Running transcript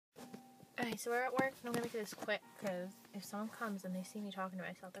Okay, so we're at work, and I'm gonna make this quick, because if someone comes and they see me talking to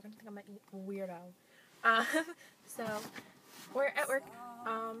myself, they're gonna think I'm a weirdo. So, we're at work.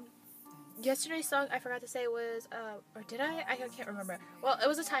 Yesterday's song, I forgot to say, was, or did I? I can't remember. Well, it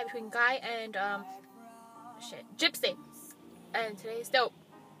was a tie between Guy and, Gypsy. And today's Dope,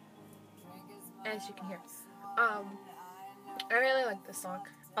 as you can hear. I really like this song.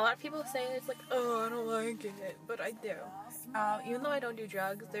 A lot of people say it's like, oh, I don't like it, but I do. Even though I don't do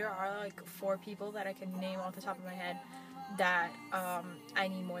drugs, there are like 4 people that I can name off the top of my head that I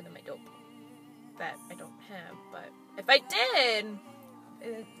need more than my dope that I don't have. But if I did,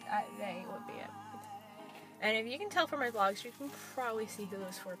 they would be it. And if you can tell from my vlogs, you can probably see who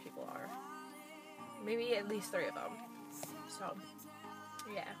those 4 people are. Maybe at least 3 of them. So,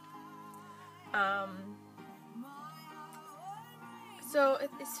 yeah. So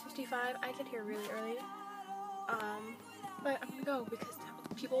it's 55. I get here really early. But I'm gonna go because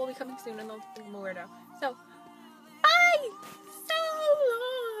people will be coming soon and they'll think I'm a weirdo. So, bye! So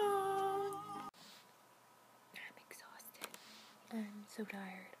long! I'm exhausted. I'm so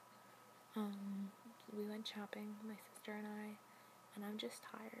tired. We went shopping, my sister and I'm just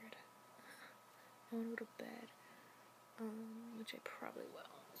tired. I want to go to bed. Which I probably will.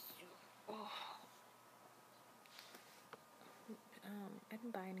 Oh. I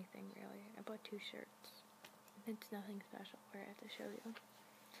didn't buy anything really. I bought 2 shirts. It's nothing special where I have to show you.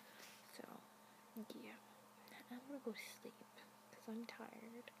 So, yeah. I'm gonna go sleep because I'm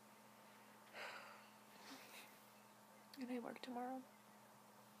tired. And I work tomorrow.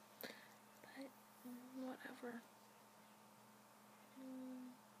 But, whatever.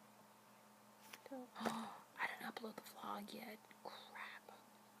 So, I didn't upload the vlog yet. Crap.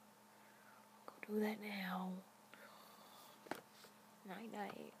 Go do that now. Night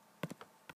night.